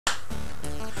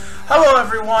Hello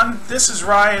everyone, this is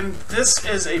Ryan. This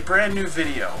is a brand new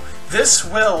video. This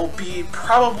will be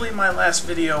probably my last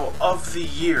video of the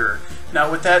year.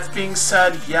 Now with that being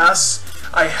said, yes,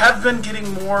 I have been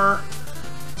getting more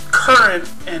current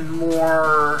and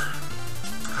more,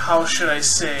 how should I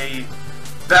say,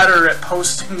 better at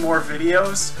posting more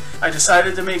videos. I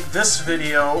decided to make this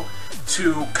video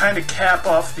to kind of cap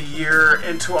off the year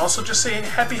and to also just say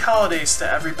happy holidays to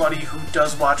everybody who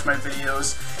does watch my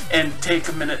videos and take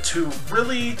a minute to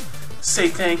really say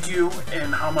thank you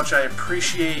and how much I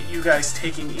appreciate you guys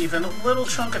taking even a little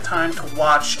chunk of time to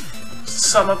watch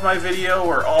some of my video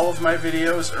or all of my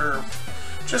videos or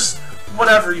just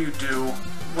whatever you do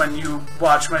when you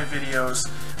watch my videos.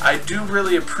 I do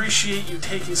really appreciate you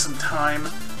taking some time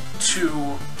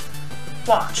to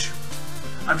watch.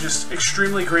 I'm just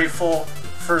extremely grateful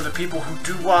for the people who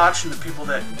do watch and the people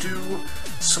that do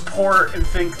support and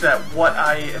think that what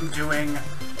I am doing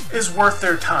is worth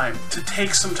their time. To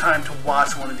take some time to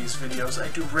watch one of these videos,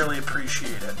 I do really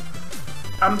appreciate it.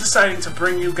 I'm deciding to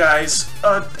bring you guys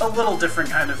a little different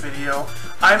kind of video.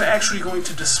 I'm actually going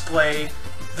to display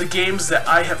the games that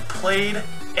I have played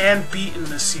and beaten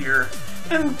this year,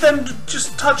 and then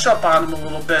just touch up on them a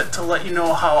little bit to let you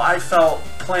know how I felt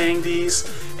playing these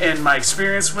and my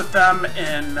experience with them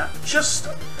and just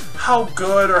how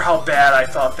good or how bad I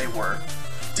thought they were.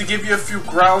 To give you a few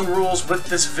ground rules with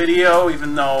this video,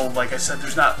 even though, like I said,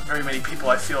 there's not very many people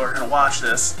I feel are going to watch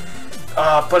this,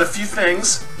 but a few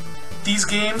things. These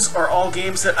games are all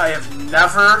games that I have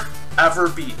never, ever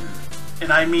beaten.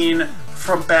 And I mean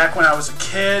from back when I was a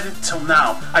kid till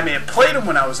now. I may have played them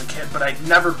when I was a kid, but I'd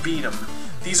never beat them.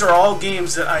 These are all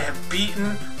games that I have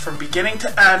beaten from beginning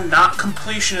to end, not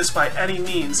completionist by any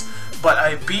means, but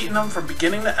I've beaten them from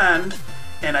beginning to end,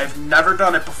 and I've never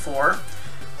done it before.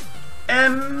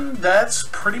 And that's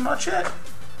pretty much it.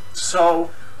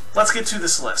 So, let's get to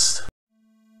this list.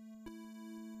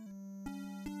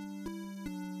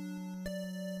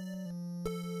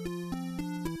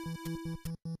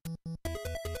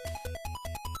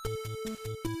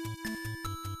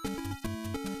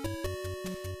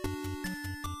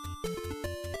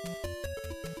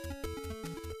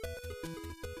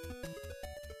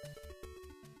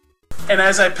 And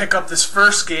as I pick up this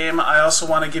first game, I also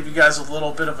want to give you guys a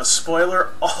little bit of a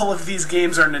spoiler. All of these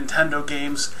games are Nintendo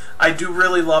games. I do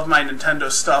really love my Nintendo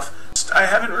stuff. I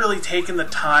haven't really taken the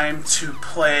time to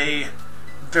play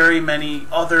very many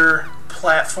other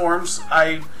platforms.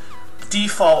 I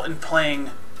default in playing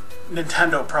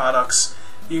Nintendo products.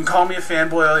 You can call me a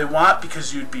fanboy all you want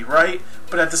because you'd be right,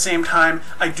 but at the same time,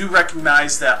 I do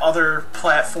recognize that other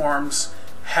platforms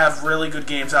have really good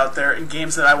games out there and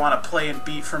games that I want to play and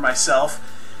beat for myself.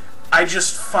 I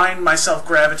just find myself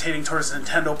gravitating towards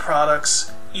Nintendo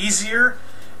products easier,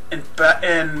 and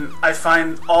I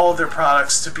find all of their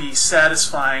products to be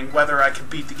satisfying whether I can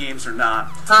beat the games or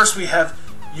not. First we have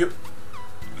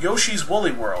Yoshi's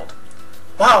Woolly World.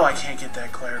 Wow, I can't get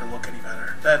that glare to look any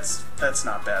better. That's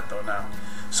not bad though now.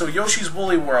 So Yoshi's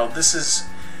Woolly World, this is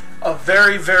a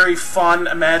very, very fun,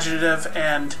 imaginative,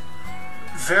 and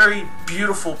very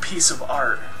beautiful piece of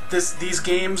art. These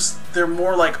games, they're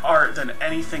more like art than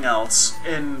anything else,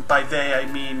 and by they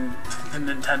I mean the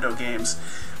Nintendo games.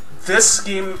 This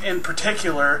game in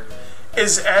particular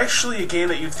is actually a game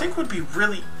that you'd think would be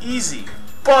really easy,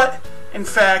 but in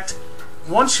fact,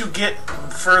 once you get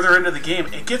further into the game,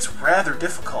 it gets rather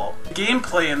difficult. The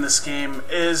gameplay in this game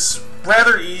is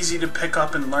rather easy to pick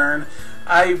up and learn.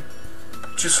 I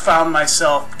just found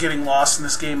myself getting lost in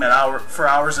this game for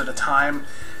hours at a time.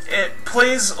 It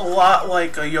plays a lot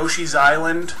like a Yoshi's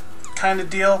Island kind of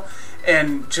deal,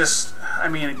 and just, I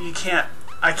mean,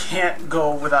 I can't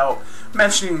go without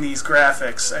mentioning these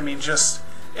graphics. I mean, just,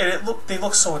 they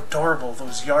look so adorable,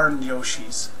 those yarn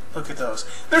Yoshis. Look at those.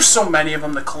 There's so many of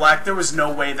them to collect. There was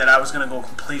no way that I was going to go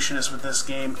completionist with this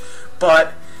game,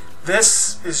 but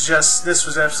this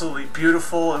was absolutely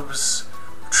beautiful. It was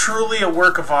truly a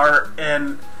work of art,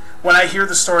 and when I hear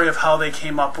the story of how they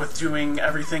came up with doing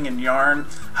everything in yarn,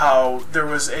 how there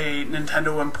was a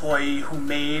Nintendo employee who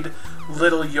made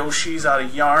little Yoshis out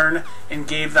of yarn and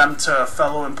gave them to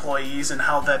fellow employees, and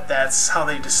how that's how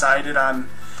they decided on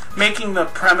making the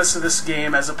premise of this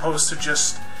game as opposed to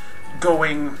just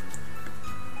going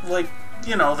like,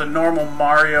 you know, the normal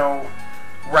Mario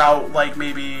route, like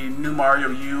maybe New Mario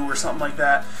U or something like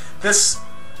that. This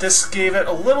gave it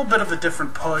a little bit of a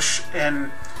different push,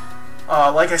 and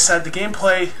like I said, the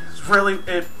gameplay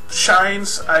it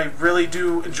shines. I really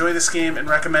do enjoy this game and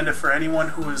recommend it for anyone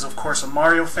who is, of course, a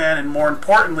Mario fan and, more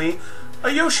importantly,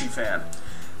 a Yoshi fan.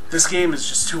 This game is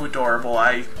just too adorable.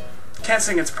 I can't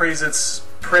sing its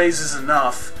praises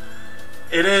enough.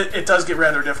 it does get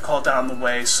rather difficult down the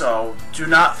way, so do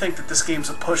not think that this game's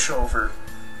a pushover.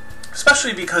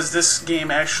 Especially because this game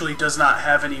actually does not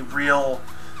have any real,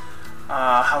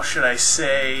 how should I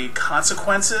say,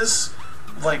 consequences.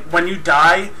 Like, when you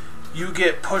die, you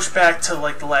get pushed back to,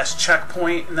 like, the last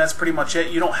checkpoint, and that's pretty much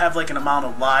it. You don't have, like, an amount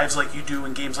of lives like you do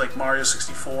in games like Mario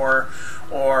 64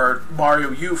 or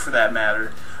Mario U, for that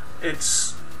matter.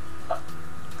 It's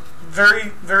very,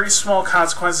 very small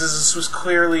consequences. This was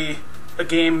clearly a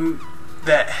game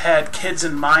that had kids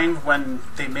in mind when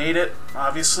they made it,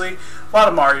 obviously. A lot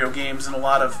of Mario games and a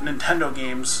lot of Nintendo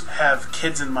games have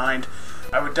kids in mind.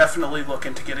 I would definitely look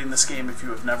into getting this game if you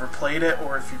have never played it,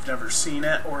 or if you've never seen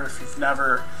it, or if you've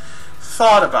never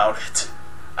thought about it.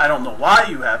 I don't know why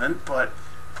you haven't, but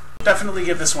definitely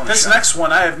give this one a shot. This next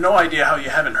one, I have no idea how you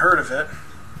haven't heard of it.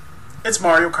 It's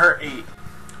Mario Kart 8.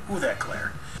 Ooh, that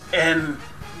glare. And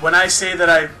when I say that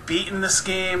I've beaten this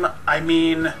game, I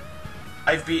mean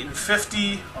I've beaten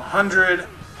 50, 100,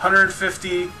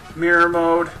 150, mirror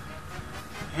mode,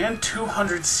 and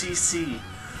 200cc.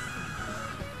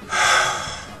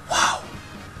 Wow.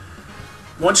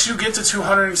 Once you get to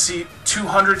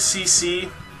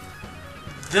 200cc,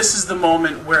 this is the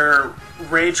moment where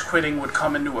rage quitting would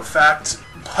come into effect.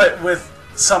 But with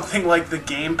something like the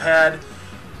gamepad,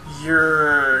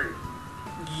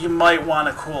 you might want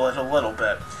to cool it a little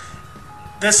bit.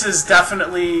 This is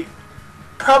definitely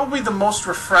probably the most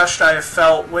refreshed I have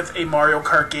felt with a Mario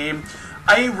Kart game.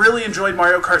 I really enjoyed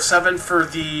Mario Kart 7 for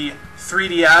the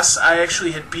 3DS. I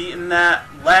actually had beaten that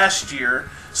last year,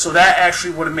 so that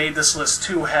actually would have made this list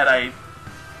too had I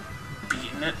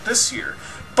beaten it this year.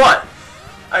 But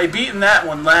I beaten that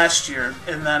one last year,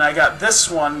 and then I got this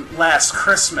one last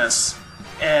Christmas,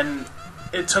 and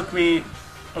it took me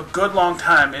a good long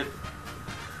time.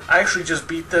 I actually just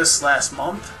beat this last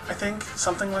month, I think,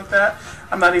 something like that.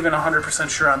 I'm not even 100%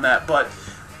 sure on that, but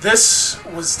this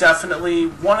was definitely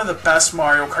one of the best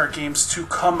Mario Kart games to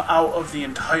come out of the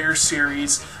entire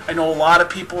series. I know a lot of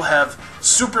people have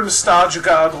super nostalgia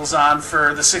goggles on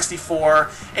for the 64,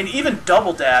 and even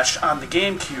Double Dash on the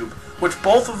GameCube, which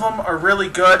both of them are really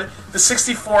good. The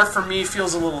 64 for me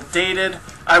feels a little dated.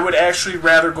 I would actually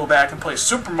rather go back and play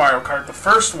Super Mario Kart, the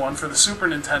first one for the Super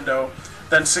Nintendo,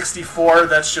 than 64.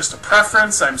 That's just a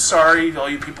preference. I'm sorry, all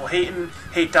you people hating.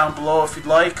 Hate down below if you'd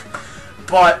like.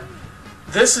 But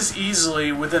this is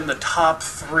easily within the top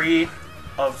 3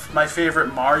 of my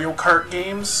favorite Mario Kart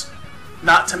games,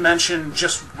 not to mention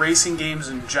just racing games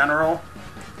in general.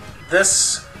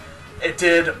 It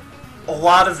did a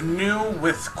lot of new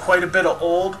with quite a bit of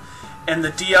old, and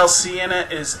the DLC in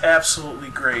it is absolutely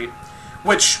great.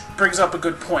 Which brings up a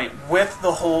good point. With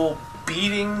the whole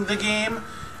beating the game,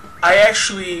 I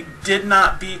actually did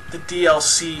not beat the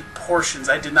DLC portions.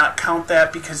 I did not count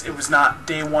that because it was not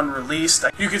day one released.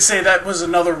 You could say that was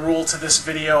another rule to this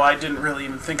video. I didn't really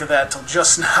even think of that till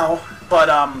just now. But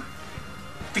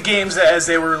the games as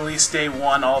they were released day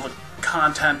one, all the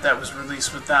content that was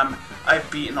released with them,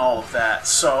 I've beaten all of that.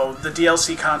 So the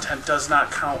DLC content does not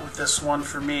count with this one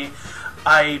for me.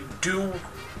 I do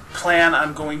plan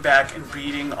on going back and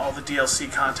beating all the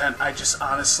DLC content. I just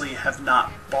honestly have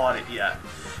not bought it yet.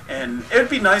 And it would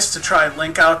be nice to try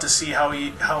Link out to see how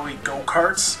he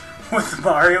go-karts with the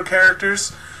Mario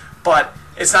characters, but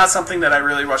it's not something that I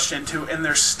really rushed into, and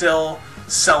they're still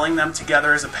selling them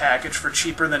together as a package for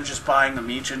cheaper than just buying them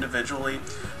each individually.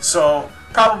 So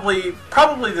probably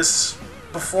this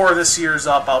before this year's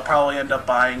up, I'll probably end up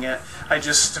buying it. I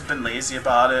just have been lazy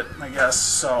about it, I guess.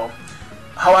 So,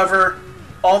 however,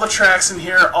 all the tracks in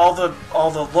here, all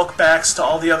the look backs to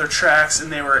all the other tracks,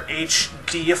 and they were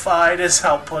HDified, is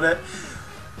how I'll put it.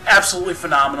 Absolutely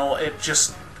phenomenal. It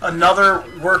just another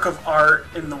work of art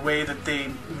in the way that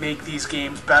they make these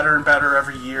games better and better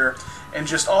every year, and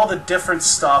just all the different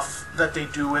stuff that they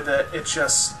do with it.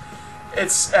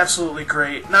 It's absolutely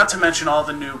great. Not to mention all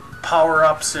the new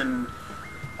power-ups and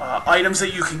items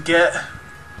that you can get.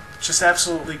 Just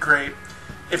absolutely great.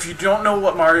 If you don't know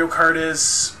what Mario Kart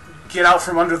is, get out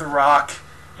from under the rock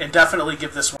and definitely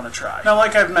give this one a try. Now,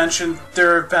 like I've mentioned,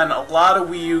 there have been a lot of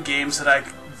Wii U games that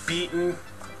I've beaten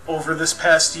over this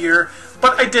past year,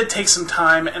 but I did take some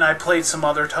time and I played some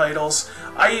other titles.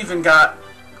 I even got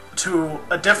to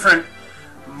a different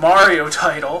Mario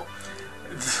title.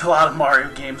 There's a lot of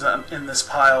Mario games in this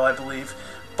pile, I believe,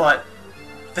 but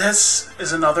this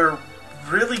is another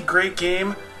really great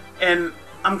game, and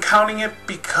I'm counting it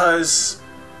because,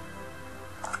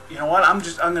 you know what,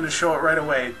 I'm going to show it right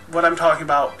away. What I'm talking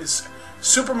about is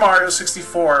Super Mario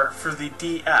 64 for the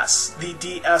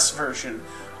DS version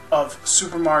of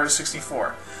Super Mario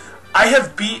 64. I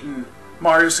have beaten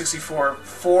Mario 64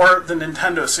 for the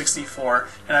Nintendo 64,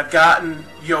 and I've gotten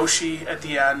Yoshi at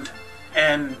the end,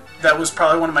 and that was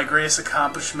probably one of my greatest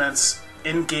accomplishments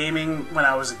in gaming when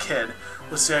I was a kid,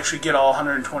 was to actually get all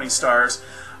 120 stars.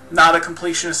 Not a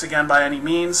completionist again by any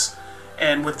means,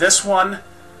 and with this one,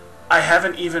 I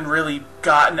haven't even really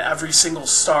gotten every single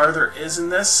star there is in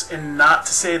this, and not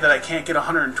to say that I can't get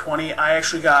 120.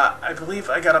 I believe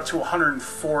I got up to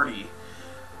 140,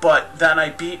 but then I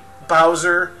beat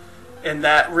Bowser, and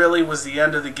that really was the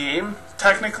end of the game,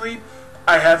 technically.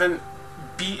 I haven't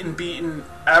beaten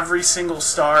every single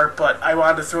star, but I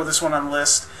wanted to throw this one on the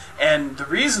list, and the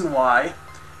reason why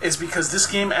is because this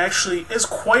game actually is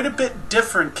quite a bit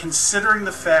different considering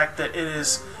the fact that it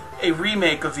is a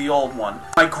remake of the old one.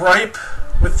 My gripe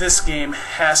with this game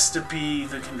has to be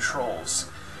the controls.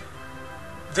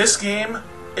 This game,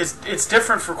 it's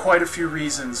different for quite a few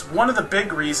reasons. One of the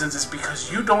big reasons is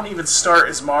because you don't even start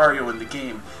as Mario in the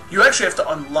game. You actually have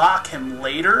to unlock him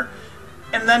later,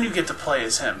 and then you get to play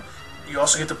as him. You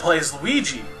also get to play as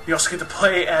Luigi. You also get to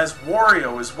play as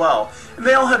Wario as well. And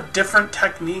they all have different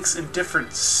techniques and different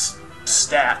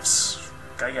stats,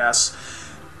 I guess.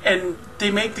 And they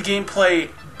make the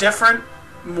gameplay different,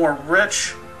 more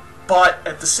rich, but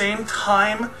at the same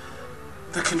time,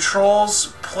 the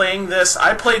controls playing this,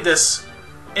 I played this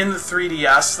in the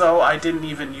 3DS though. I didn't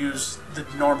even use the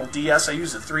normal DS, I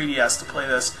used the 3DS to play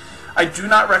this. I do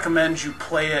not recommend you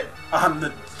play it on the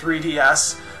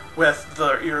 3DS with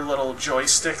your little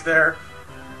joystick there.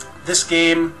 This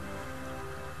game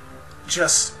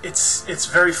just, it's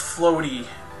very floaty,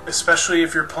 especially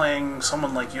if you're playing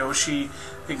someone like Yoshi.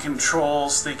 The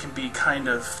controls, they can be kind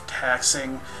of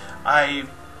taxing. I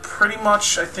pretty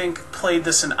much, I think, played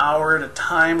this an hour at a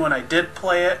time when I did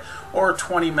play it, or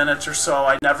 20 minutes or so.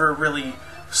 I never really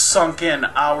sunk in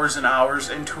hours and hours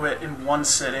into it in one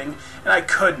sitting, and I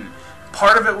couldn't.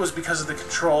 Part of it was because of the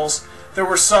controls. There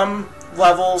were some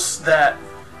levels that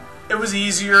it was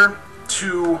easier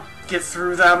to get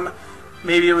through them.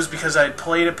 Maybe it was because I had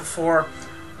played it before,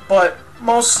 but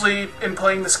mostly in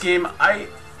playing this game,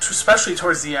 especially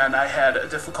towards the end, I had a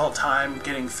difficult time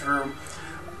getting through.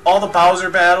 All the Bowser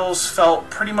battles felt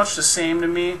pretty much the same to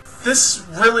me. This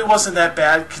really wasn't that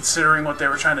bad considering what they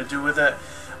were trying to do with it.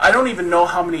 I don't even know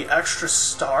how many extra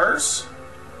stars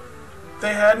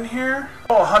they had in here.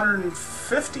 Oh,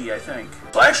 150, I think.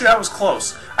 Well, actually, I was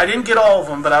close. I didn't get all of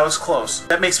them, but I was close.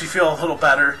 That makes me feel a little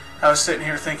better. I was sitting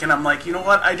here thinking, I'm like, you know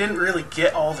what? I didn't really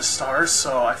get all the stars,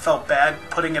 so I felt bad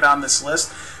putting it on this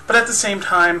list. But at the same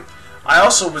time, I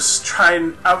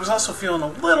was also feeling a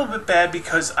little bit bad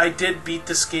because I did beat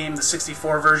this game, the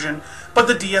 64 version, but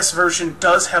the DS version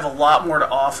does have a lot more to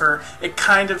offer. It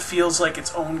kind of feels like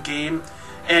its own game.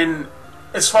 And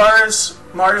as far as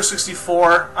Mario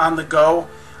 64 on the go,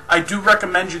 I do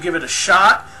recommend you give it a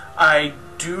shot. I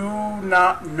do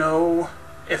not know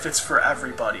if it's for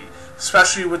everybody,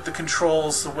 especially with the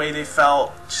controls, the way they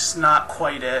felt, just not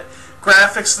quite it.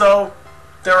 Graphics, though,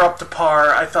 they're up to par.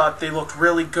 I thought they looked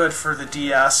really good for the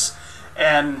DS,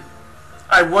 and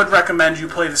I would recommend you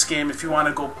play this game if you want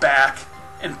to go back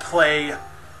and play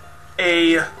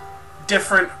a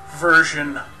different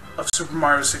version of Super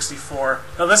Mario 64.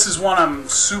 Now this is one I'm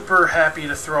super happy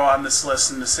to throw on this list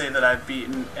and to say that I've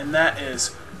beaten, and that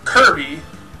is Kirby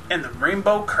and the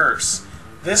Rainbow Curse.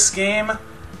 This game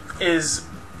is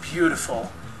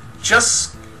beautiful.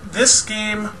 This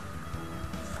game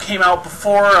came out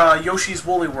before Yoshi's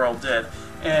Woolly World did,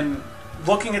 and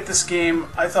looking at this game,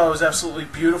 I thought it was absolutely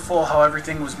beautiful how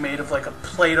everything was made of like a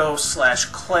Play-Doh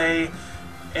 / clay,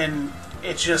 and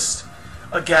it just,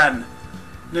 again,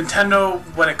 Nintendo,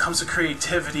 when it comes to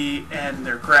creativity and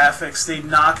their graphics, they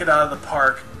knock it out of the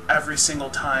park every single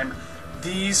time.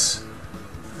 These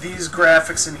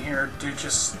graphics in here,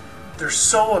 they're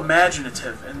so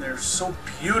imaginative and they're so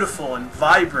beautiful and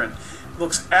vibrant. It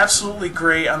looks absolutely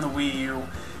great on the Wii U,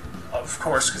 of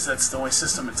course, because that's the only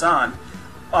system it's on.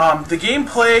 The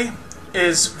gameplay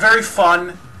is very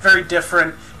fun, very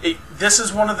different. This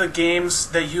is one of the games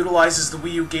that utilizes the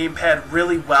Wii U gamepad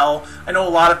really well. I know a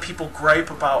lot of people gripe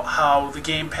about how the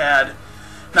gamepad,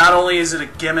 not only is it a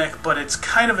gimmick, but it's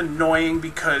kind of annoying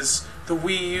because the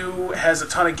Wii U has a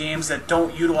ton of games that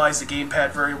don't utilize the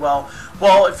gamepad very well.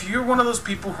 Well, if you're one of those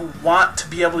people who want to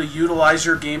be able to utilize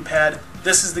your gamepad,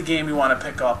 this is the game you want to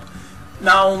pick up.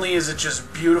 Not only is it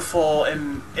just beautiful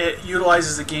and it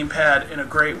utilizes the gamepad in a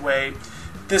great way,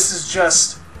 this is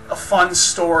just a fun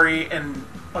story and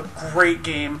a great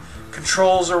game.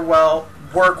 Controls are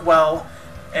work well,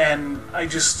 and I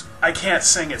can't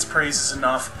sing its praises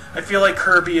enough. I feel like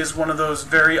Kirby is one of those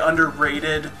very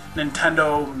underrated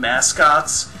Nintendo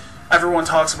mascots. everyone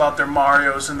talks about their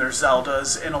Marios and their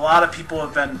Zeldas, and a lot of people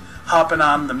have been hopping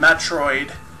on the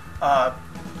Metroid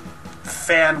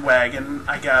fan wagon,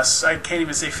 I guess. I can't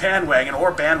even say fan wagon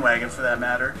or bandwagon for that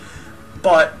matter.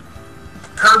 But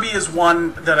Kirby is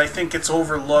one that I think gets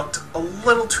overlooked a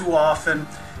little too often,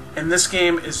 and this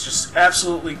game is just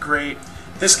absolutely great.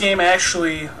 This game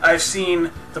actually, I've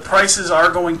seen the prices are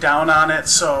going down on it,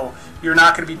 so you're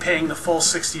not going to be paying the full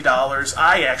 $60.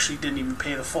 I actually didn't even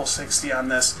pay the full $60 on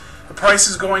this. The price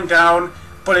is going down,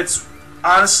 but it's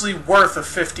honestly worth a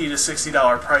 $50 to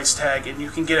 $60 price tag, and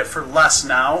you can get it for less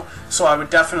now, so I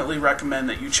would definitely recommend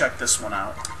that you check this one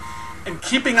out. And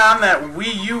keeping on that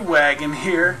Wii U wagon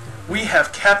here, we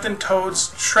have Captain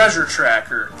Toad's Treasure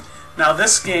Tracker. Now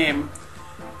this game,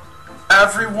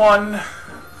 everyone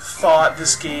thought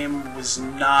this game was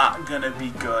not going to be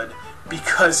good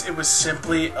because it was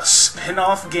simply a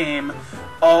spin-off game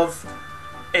of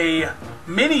a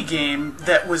mini game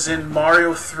that was in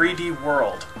Mario 3D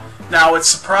World. Now it's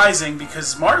surprising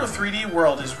because Mario 3D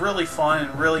World is really fun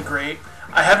and really great.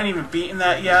 I haven't even beaten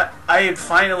that yet. I had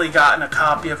finally gotten a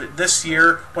copy of it this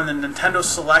year when the Nintendo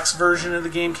Selects version of the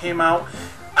game came out.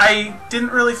 I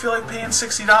didn't really feel like paying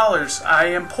 $60. I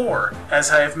am poor,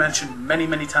 as I have mentioned many,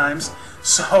 many times.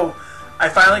 So I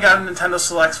finally got a Nintendo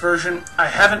Selects version. I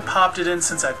haven't popped it in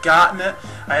since I've gotten it.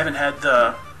 I haven't had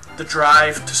the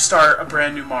drive to start a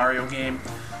brand new Mario game.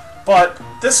 But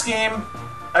this game,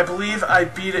 I believe I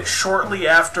beat it shortly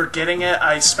after getting it.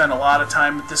 I spent a lot of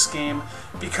time with this game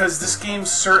because this game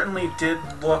certainly did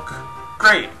look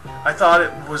great. I thought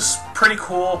it was pretty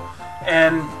cool,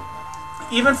 and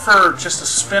even for just a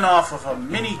spin-off of a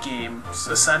mini game,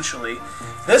 essentially,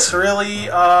 this really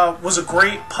was a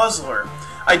great puzzler.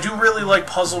 I do really like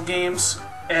puzzle games,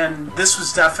 and this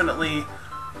was definitely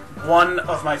one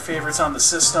of my favorites on the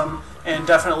system, and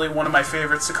definitely one of my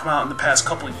favorites to come out in the past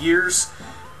couple of years.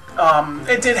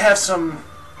 It did have some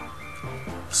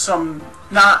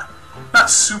not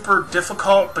super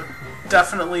difficult, but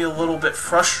definitely a little bit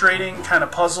frustrating kind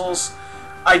of puzzles.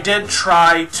 I did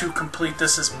try to complete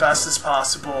this as best as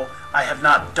possible. I have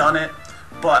not done it,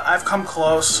 but I've come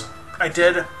close. I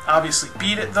did obviously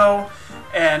beat it though,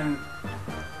 and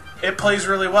it plays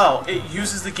really well. It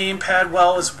uses the gamepad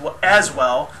well as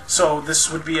well, so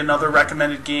this would be another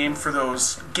recommended game for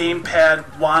those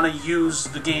gamepad, want to use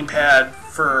the gamepad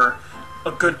for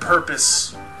a good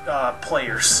purpose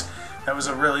players. That was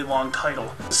a really long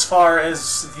title. As far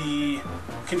as the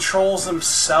controls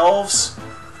themselves,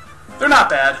 they're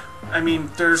not bad. I mean,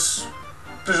 there's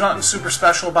nothing super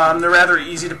special about them. They're rather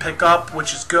easy to pick up,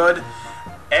 which is good.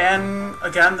 And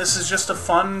again, this is just a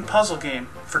fun puzzle game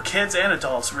for kids and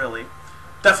adults, really.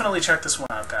 Definitely check this one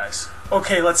out, guys.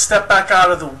 Okay, let's step back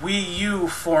out of the Wii U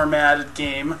formatted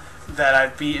game that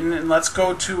I've beaten, and let's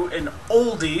go to an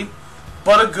oldie,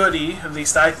 but a goodie. At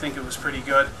least I think it was pretty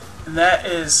good. And that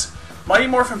is Mighty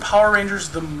Morphin Power Rangers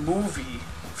the movie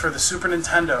for the Super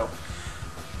Nintendo.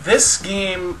 This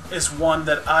game is one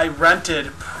that I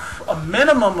rented a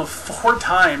minimum of 4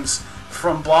 times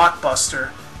from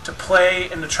Blockbuster to play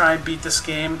and to try and beat this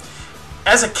game.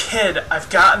 As a kid, I've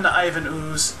gotten to Ivan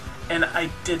Ooze, and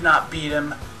I did not beat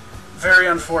him. Very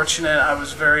unfortunate. I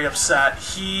was very upset.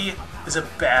 He is a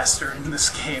bastard in this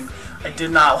game. I did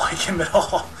not like him at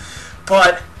all.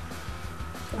 But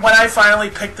when I finally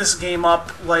picked this game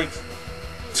up, like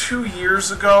 2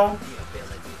 years ago,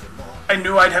 I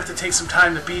knew I'd have to take some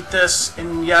time to beat this,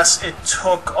 and yes, it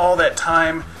took all that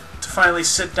time to finally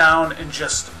sit down and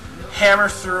just hammer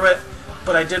through it,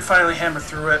 but I did finally hammer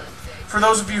through it. For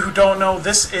those of you who don't know,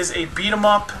 this is a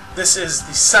beat-em-up. This is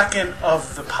the second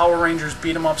of the Power Rangers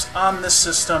beat-em-ups on this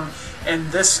system,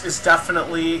 and this is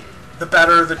definitely the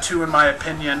better of the two in my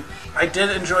opinion. I did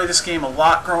enjoy this game a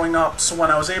lot growing up, so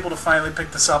when I was able to finally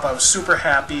pick this up, I was super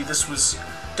happy. This was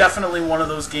definitely one of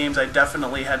those games I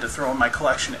definitely had to throw in my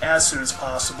collection as soon as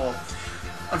possible.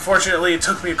 Unfortunately, it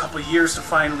took me a couple of years to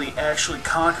finally actually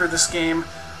conquer this game.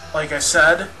 Like I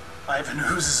said, Ivan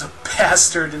Ooze is a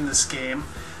bastard in this game,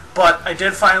 but I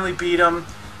did finally beat him,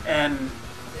 and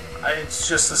it's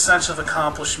just a sense of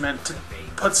accomplishment to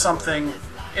put something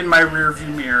in my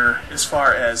rearview mirror as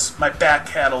far as my back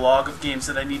catalog of games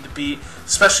that I need to beat,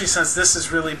 especially since this has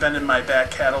really been in my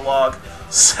back catalog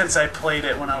since I played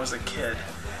it when I was a kid.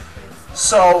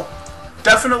 So,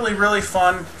 definitely really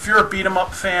fun. If you're a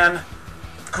beat-em-up fan,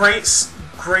 great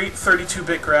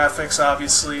 32-bit graphics,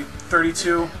 obviously.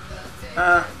 32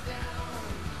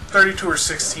 or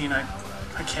 16, I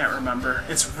can't remember.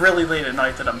 It's really late at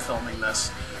night that I'm filming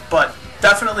this. But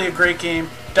Definitely a great game,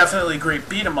 definitely a great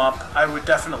beat 'em up. I would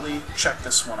definitely check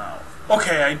this one out.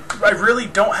 Okay, I really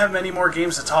don't have many more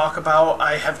games to talk about.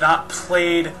 I have not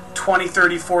played 20,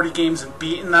 30, 40 games and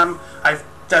beaten them. I've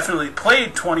definitely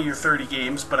played 20 or 30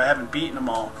 games, but I haven't beaten them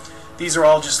all. These are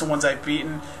all just the ones I've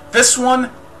beaten. This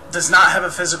one does not have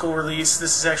a physical release.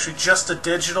 This is actually just a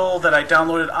digital that I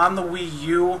downloaded on the Wii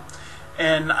U,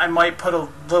 and I might put a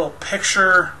little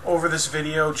picture over this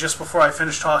video just before I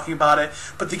finish talking about it.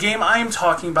 But the game I am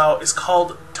talking about is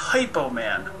called Typo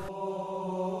Man.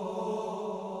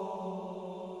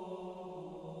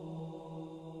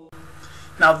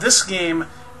 Now this game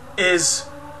is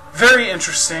very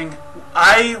interesting.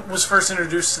 I was first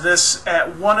introduced to this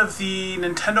at one of the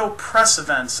Nintendo press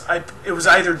events. It was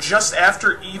either just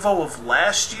after EVO of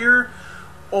last year,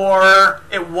 or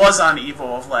it was on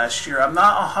EVO of last year. I'm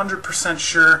not 100%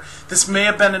 sure. This may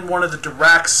have been in one of the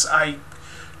directs.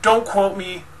 Don't quote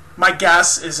me. My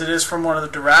guess is it is from one of the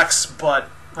directs, but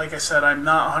like I said, I'm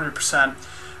not 100%.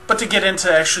 But to get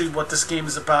into actually what this game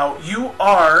is about, you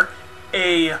are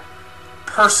a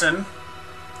person,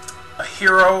 a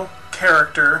hero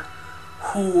character,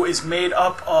 who is made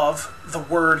up of the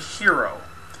word hero.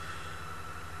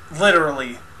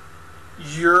 Literally,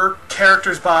 your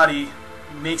character's body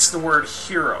makes the word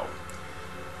hero.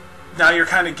 Now you're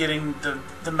kind of getting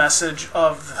the message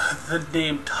of the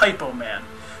name Typo Man.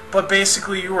 But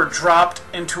basically you are dropped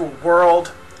into a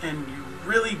world and you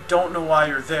really don't know why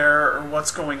you're there or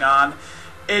what's going on.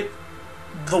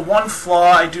 The one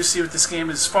flaw I do see with this game,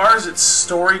 as far as its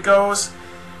story goes,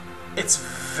 it's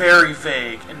very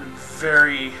vague and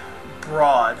very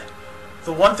broad.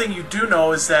 The one thing you do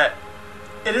know is that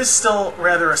it is still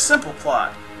rather a simple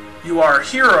plot. You are a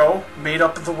hero, made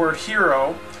up of the word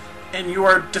hero, and you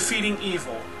are defeating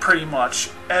evil, pretty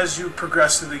much, as you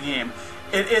progress through the game.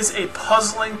 It is a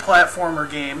puzzling platformer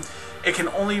game. It can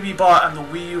only be bought on the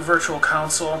Wii U Virtual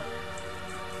Console.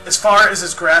 As far as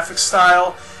its graphic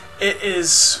style, it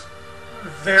is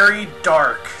very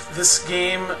dark. This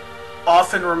game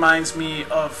often reminds me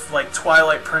of like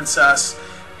Twilight Princess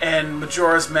and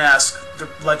Majora's Mask, the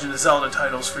Legend of Zelda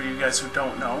titles for you guys who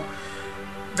don't know.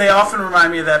 They often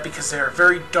remind me of that because they are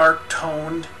very dark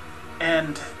toned,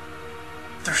 and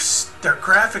they're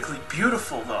graphically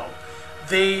beautiful though.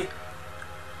 They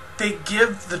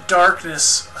give the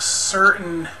darkness a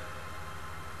certain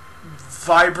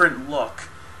vibrant look.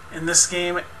 In this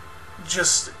game,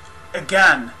 just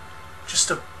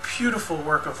a beautiful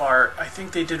work of art. I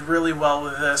think they did really well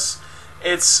with this.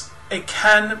 It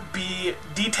can be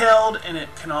detailed and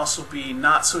it can also be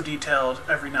not so detailed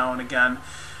every now and again.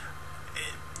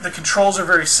 The controls are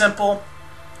very simple.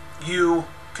 You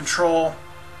control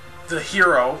the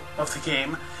hero of the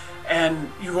game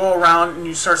and you go around and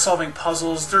you start solving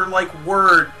puzzles. They're like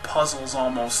word puzzles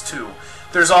almost too.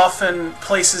 There's often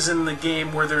places in the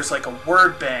game where there's like a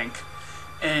word bank,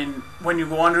 and when you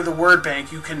go under the word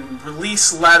bank, you can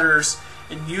release letters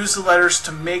and use the letters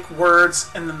to make words,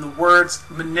 and then the words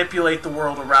manipulate the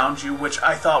world around you, which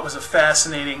I thought was a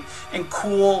fascinating and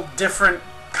cool, different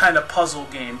kind of puzzle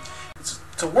game. It's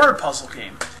a word puzzle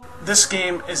game. This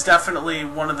game is definitely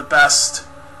one of the best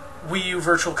Wii U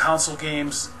Virtual Console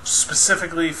games,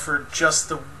 specifically for just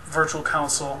the Virtual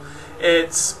Console.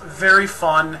 It's very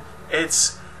fun.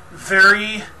 It's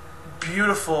very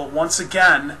beautiful. Once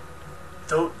again,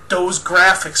 those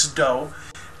graphics,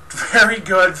 very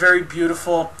good, very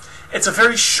beautiful. It's a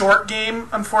very short game,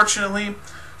 unfortunately,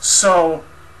 so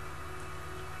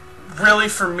really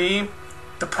for me,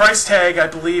 the price tag I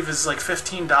believe is like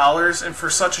 $15, and for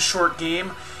such a short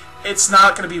game, it's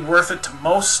not going to be worth it to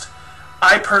most.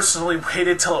 I personally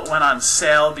waited till it went on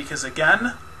sale because,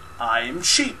 again, I'm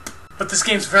cheap. But this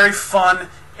game's very fun.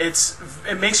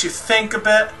 It makes you think a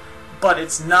bit, but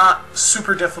it's not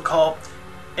super difficult.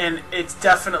 And it's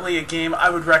definitely a game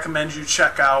I would recommend you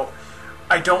check out.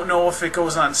 I don't know if it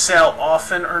goes on sale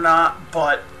often or not,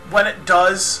 but when it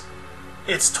does,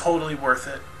 it's totally worth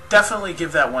it. Definitely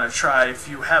give that one a try if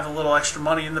you have a little extra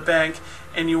money in the bank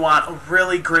and you want a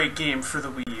really great game for the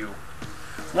Wii U.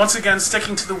 Once again,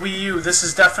 sticking to the Wii U, this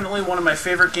is definitely one of my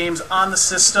favorite games on the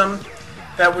system.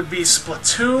 That would be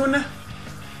Splatoon,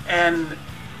 and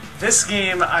this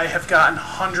game I have gotten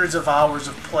hundreds of hours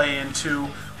of play into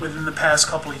within the past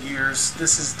couple of years.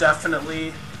 This is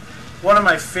definitely one of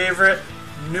my favorite,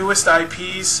 newest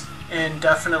IPs, and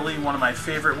definitely one of my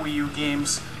favorite Wii U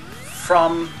games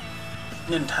from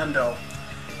Nintendo.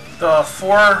 The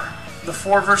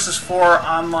 4 versus 4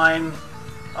 online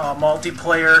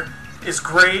multiplayer is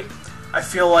great. I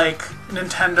feel like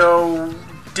Nintendo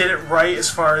did it right as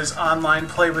far as online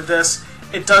play with this.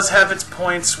 It does have its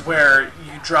points where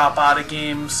you drop out of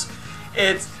games.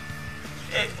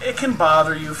 it can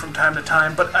bother you from time to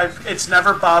time, but it's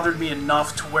never bothered me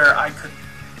enough to where I could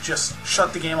just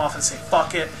shut the game off and say,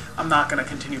 fuck it, I'm not going to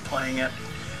continue playing it.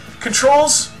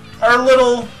 Controls are a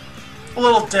little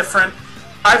different.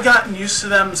 I've gotten used to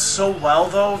them so well,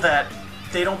 though, that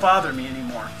they don't bother me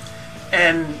anymore.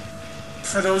 And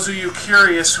for those of you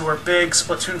curious who are big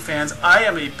Splatoon fans, I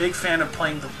am a big fan of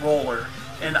playing the roller,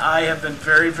 and I have been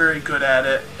very, very good at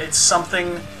it. It's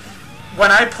something,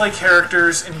 when I play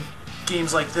characters in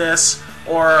games like this,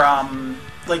 or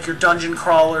like your dungeon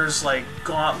crawlers like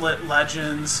Gauntlet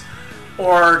Legends,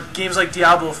 or games like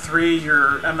Diablo 3,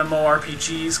 your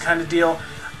MMORPGs kind of deal,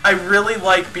 I really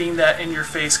like being that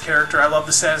in-your-face character. I love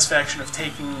the satisfaction of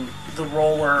taking the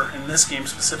roller, in this game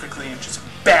specifically, and just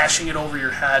bashing it over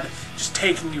your head, just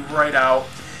taking you right out.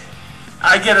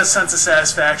 I get a sense of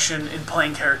satisfaction in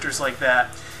playing characters like that.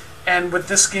 And with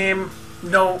this game,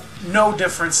 no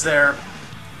difference there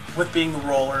with being the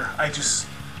roller. I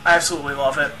absolutely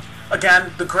love it.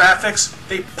 Again, the graphics,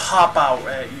 they pop out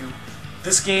at you.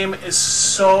 This game is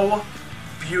so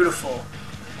beautiful.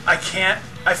 I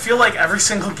feel like every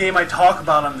single game I talk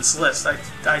about on this list,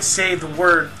 I say the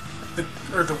words, the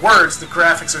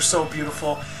graphics are so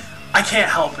beautiful. I can't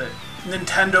help it.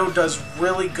 Nintendo does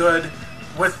really good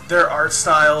with their art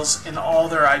styles and all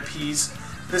their IPs.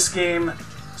 This game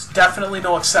is definitely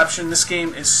no exception. This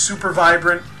game is super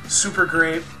vibrant, super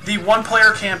great. The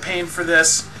one-player campaign for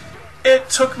this, it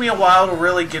took me a while to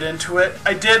really get into it.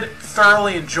 I did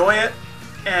thoroughly enjoy it,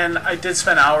 and I did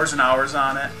spend hours and hours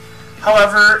on it.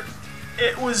 However,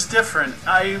 it was different.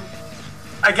 I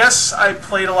guess I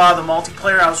played a lot of the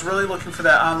multiplayer. I was really looking for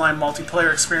that online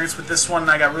multiplayer experience with this one,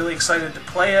 and I got really excited to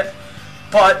play it.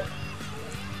 But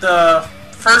the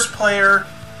first player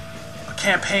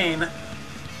campaign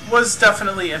was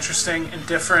definitely interesting and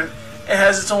different. It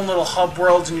has its own little hub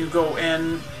worlds, and you go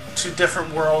in to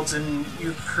different worlds, and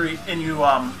you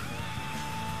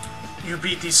you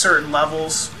beat these certain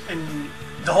levels. And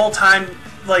the whole time,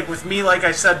 like with me, like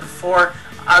I said before,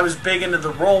 I was big into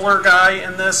the roller guy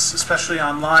in this, especially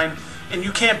online. And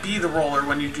you can't be the roller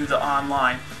when you do the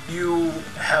online. You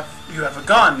have a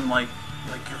gun, like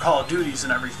your Call of Duties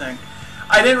and everything.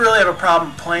 I didn't really have a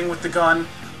problem playing with the gun.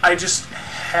 I just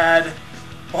had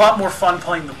a lot more fun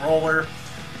playing the roller.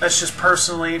 That's just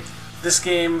personally. This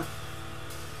game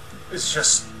is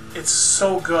it's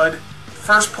so good.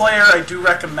 First player, I do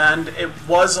recommend. It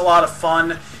was a lot of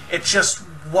fun. It just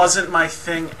wasn't my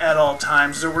thing at all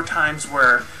times. There were times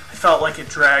where I felt like it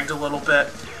dragged a little bit.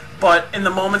 But in the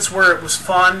moments where it was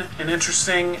fun and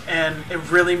interesting and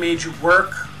it really made you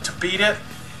work to beat it,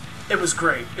 it was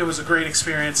great. It was a great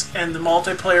experience. And the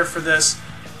multiplayer for this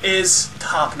is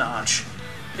top-notch.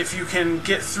 If you can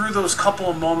get through those couple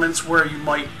of moments where you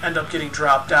might end up getting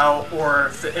dropped out or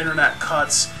if the internet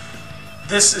cuts,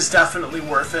 this is definitely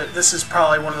worth it. This is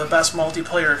probably one of the best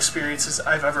multiplayer experiences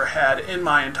I've ever had in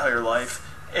my entire life,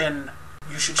 and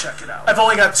you should check it out. I've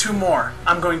only got two more.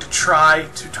 I'm going to try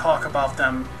to talk about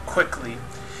them quickly.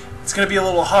 It's going to be a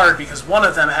little hard because one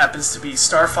of them happens to be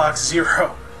Star Fox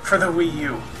Zero for the Wii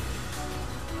U.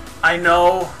 I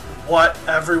know what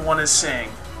everyone is saying.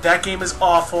 That game is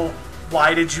awful.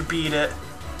 Why did you beat it?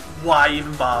 Why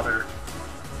even bother?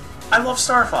 I love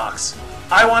Star Fox.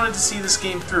 I wanted to see this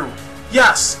game through.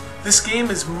 Yes, this game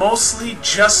is mostly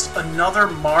just another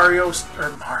Mario.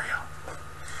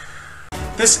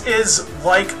 This is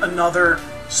like another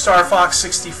Star Fox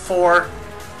 64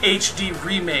 HD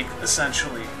remake,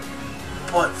 essentially.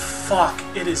 But fuck,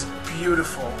 it is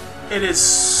beautiful. It is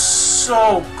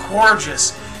so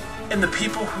gorgeous. And the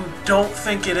people who don't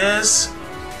think it is,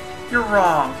 you're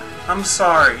wrong. I'm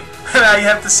sorry. And I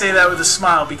have to say that with a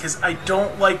smile because I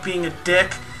don't like being a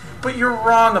dick, but you're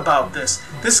wrong about this.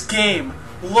 This game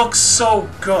looks so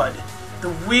good. The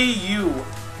Wii U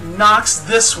knocks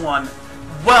this one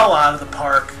well out of the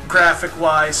park,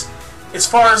 graphic-wise. As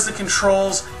far as the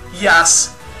controls,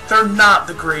 yes, they're not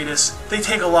the greatest. They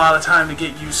take a lot of time to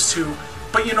get used to.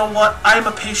 But you know what? I'm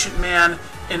a patient man,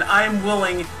 and I'm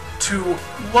willing to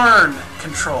learn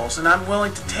controls, and I'm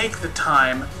willing to take the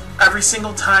time. Every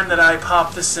single time that I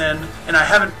pop this in, and I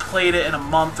haven't played it in a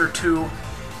month or two,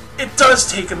 it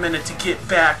does take a minute to get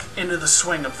back into the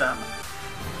swing of them.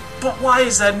 But why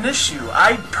is that an issue?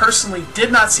 I personally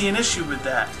did not see an issue with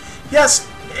that. Yes,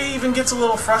 it even gets a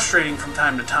little frustrating from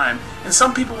time to time, and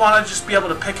some people want to just be able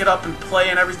to pick it up and play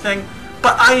and everything,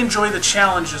 but I enjoy the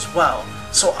challenge as well.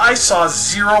 So I saw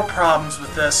zero problems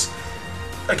with this.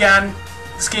 Again,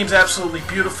 this game's absolutely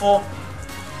beautiful.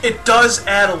 It does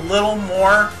add a little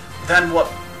more than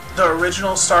what the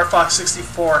original Star Fox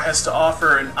 64 has to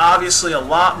offer, and obviously a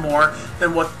lot more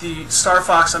than what the Star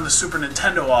Fox on the Super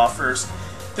Nintendo offers.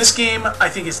 This game, I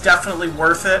think, is definitely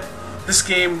worth it. This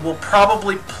game will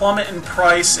probably plummet in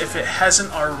price if it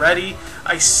hasn't already.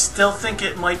 I still think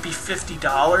it might be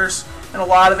 $50, and a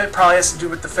lot of it probably has to do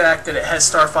with the fact that it has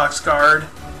Star Fox Guard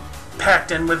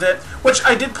packed in with it, which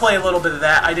I did play a little bit of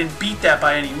that. I didn't beat that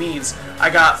by any means. I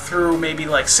got through maybe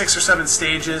like 6 or 7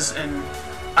 stages, and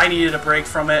I needed a break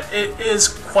from it. It is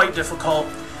quite difficult,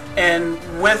 and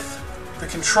with the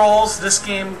controls, this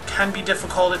game can be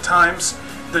difficult at times.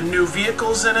 The new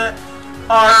vehicles in it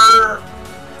are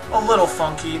a little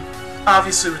funky,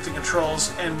 obviously with the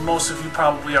controls, and most of you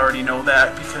probably already know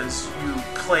that because you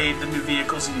played the new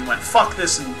vehicles and you went, fuck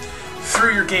this, and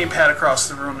threw your gamepad across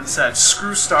the room and said,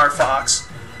 screw Star Fox.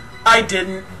 I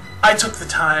didn't. I took the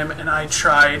time and I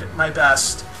tried my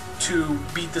best to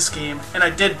beat this game, and I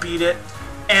did beat it.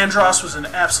 Andros was an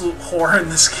absolute whore in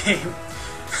this game.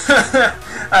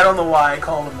 I don't know why I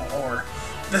called him a whore.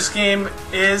 This game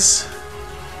is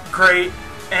great.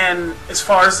 And as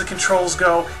far as the controls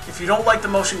go, if you don't like the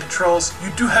motion controls, you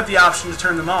do have the option to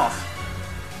turn them off.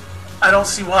 I don't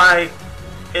see why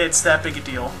it's that big a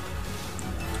deal.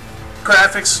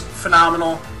 Graphics,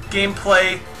 phenomenal.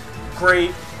 Gameplay,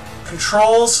 great.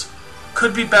 Controls,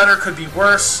 could be better, could be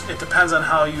worse. It depends on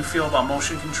how you feel about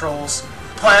motion controls.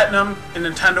 Platinum and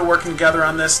Nintendo working together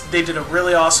on this, they did a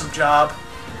really awesome job.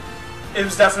 It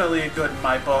was definitely a good in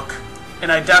my book.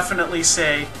 And I definitely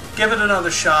say, give it another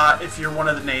shot if you're one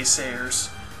of the naysayers,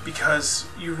 because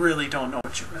you really don't know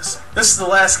what you're missing. This is the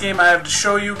last game I have to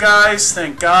show you guys.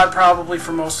 Thank God, probably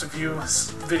for most of you.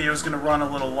 This video is going to run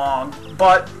a little long,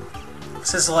 but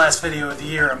this is the last video of the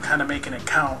year. I'm kind of making it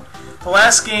count. The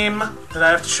last game that I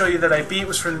have to show you that I beat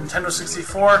was for Nintendo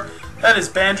 64. That is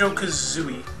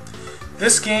Banjo-Kazooie.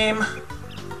 This game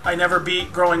I never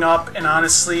beat growing up, and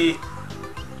honestly,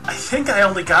 I think I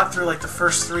only got through like the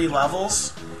first 3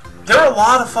 levels. They're a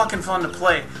lot of fucking fun to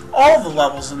play. All the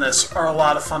levels in this are a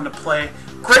lot of fun to play.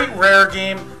 Great rare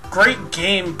game, great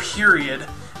game, period.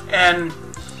 And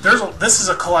this is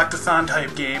a collectathon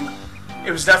type game.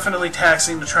 It was definitely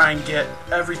taxing to try and get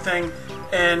everything.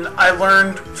 And I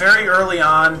learned very early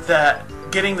on that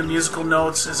getting the musical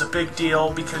notes is a big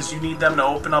deal because you need them to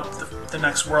open up the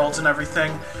next worlds and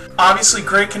everything. Obviously,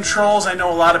 great controls. I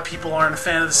know a lot of people aren't a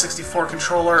fan of the 64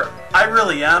 controller. I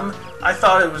really am. I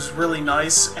thought it was really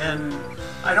nice, and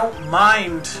I don't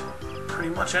mind pretty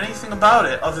much anything about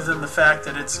it other than the fact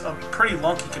that it's a pretty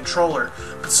lunky controller.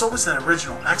 But so was that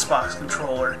original Xbox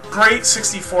controller. Great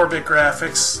 64-bit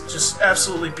graphics, just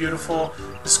absolutely beautiful.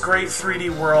 This great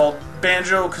 3D world,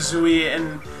 Banjo-Kazooie,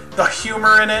 and the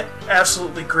humor in it,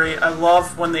 absolutely great. I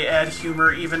love when they add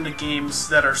humor even to games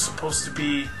that are supposed to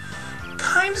be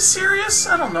kind of serious.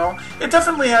 I don't know. It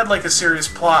definitely had like a serious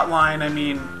plot line. I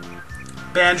mean,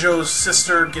 Banjo's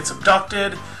sister gets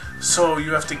abducted, so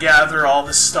you have to gather all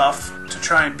this stuff to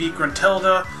try and beat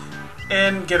Gruntilda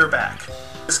and get her back.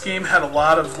 This game had a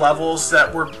lot of levels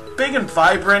that were big and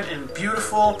vibrant and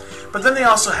beautiful, but then they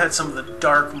also had some of the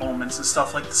dark moments and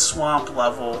stuff like the swamp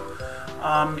level.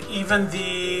 Even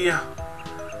the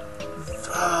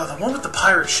one with the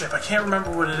pirate ship, I can't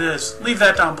remember what it is. Leave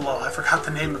that down below, I forgot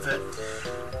the name of it.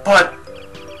 But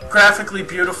graphically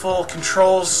beautiful,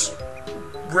 controls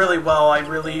really well. I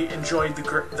really enjoyed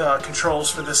the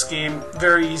controls for this game.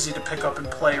 Very easy to pick up and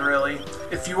play, really.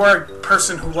 If you are a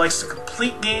person who likes to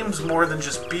complete games more than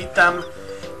just beat them,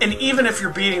 and even if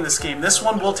you're beating this game, this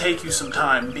one will take you some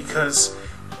time because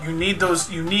you need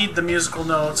the musical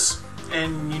notes,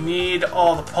 and you need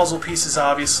all the puzzle pieces,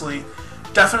 obviously.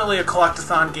 Definitely a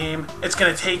collectathon game. It's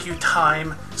going to take you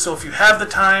time, so if you have the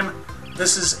time,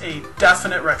 this is a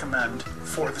definite recommend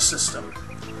for the system.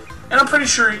 And I'm pretty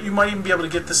sure you might even be able to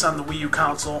get this on the Wii U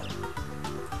console.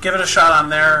 Give it a shot on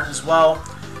there as well.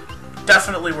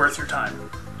 Definitely worth your time.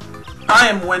 I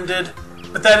am winded,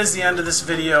 but that is the end of this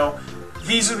video.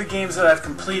 These are the games that I've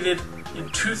completed in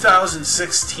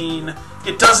 2016.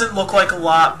 It doesn't look like a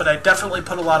lot, but I definitely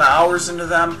put a lot of hours into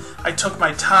them. I took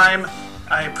my time.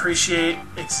 I appreciate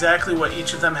exactly what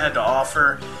each of them had to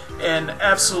offer, and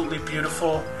absolutely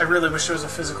beautiful. I really wish there was a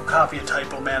physical copy of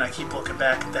Typo Man. I keep looking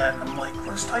back at that, and I'm like,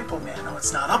 where's Typo Man? Oh,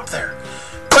 it's not up there.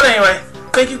 But anyway,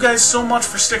 thank you guys so much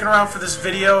for sticking around for this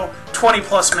video. 20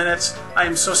 plus minutes. I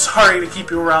am so sorry to keep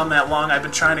you around that long. I've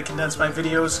been trying to condense my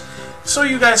videos so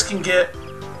you guys can get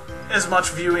as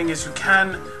much viewing as you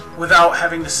can without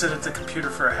having to sit at the computer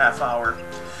for a half hour.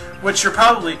 Which it's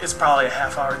probably a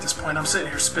half hour at this point. I'm sitting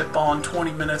here spitballing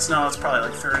 20 minutes. No, it's probably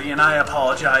like 30, and I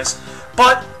apologize.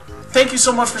 But thank you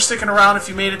so much for sticking around if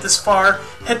you made it this far.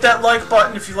 Hit that like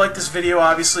button if you like this video,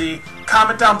 obviously.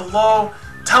 Comment down below.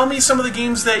 Tell me some of the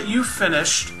games that you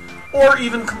finished or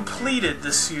even completed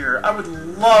this year. I would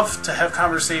love to have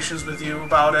conversations with you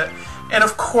about it. And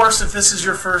of course, if this is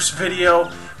your first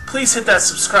video, please hit that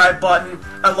subscribe button.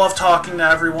 I love talking to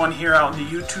everyone here out in the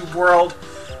YouTube world.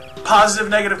 Positive,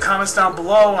 negative comments down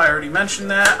below. I already mentioned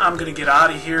that. I'm going to get out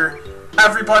of here.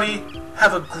 Everybody,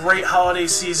 have a great holiday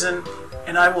season,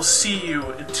 and I will see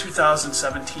you in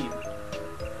 2017.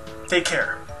 Take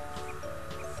care.